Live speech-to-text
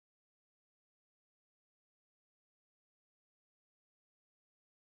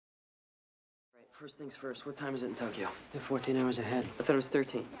First things first, what time is it in Tokyo? They're 14 hours ahead. I thought it was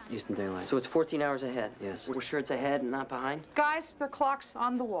 13. Eastern Daylight. So it's 14 hours ahead? Yes. We're sure it's ahead and not behind? Guys, their clock's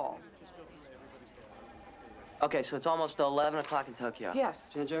on the wall. Okay, so it's almost 11 o'clock in Tokyo. Yes.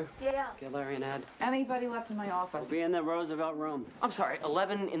 Ginger? Yeah. Get Larry an ad. Anybody left in my office? We'll be in the Roosevelt room. I'm sorry,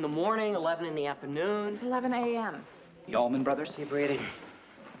 11 in the morning, 11 in the afternoon? It's 11 a.m. The Allman Brothers? Keep reading.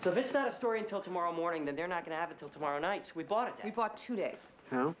 So if it's not a story until tomorrow morning, then they're not going to have it till tomorrow night, so we bought it then. We bought 2 days.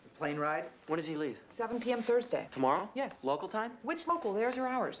 How? Plane ride? When does he leave? 7 p.m. Thursday. Tomorrow? Yes. Local time? Which local? Theirs or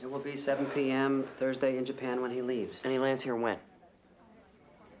ours? It will be 7 p.m. Thursday in Japan when he leaves. And he lands here when?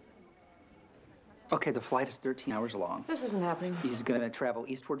 Okay, the flight is 13 hours long. This isn't happening. He's going to travel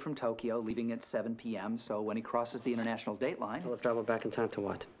eastward from Tokyo, leaving at 7 p.m., so when he crosses the international date line, He'll have traveled back in time to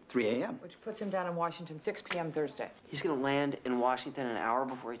what? 3 a.m. Which puts him down in Washington 6 p.m. Thursday. He's going to land in Washington an hour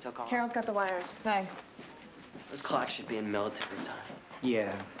before he took off? Carol's got the wires. Thanks. Those clocks should be in military time.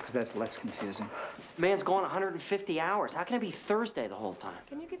 Yeah, because that's less confusing. Man's gone 150 hours. How can it be Thursday the whole time?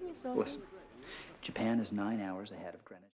 Can you give me some? Listen, Japan is 9 hours ahead of Greenwich.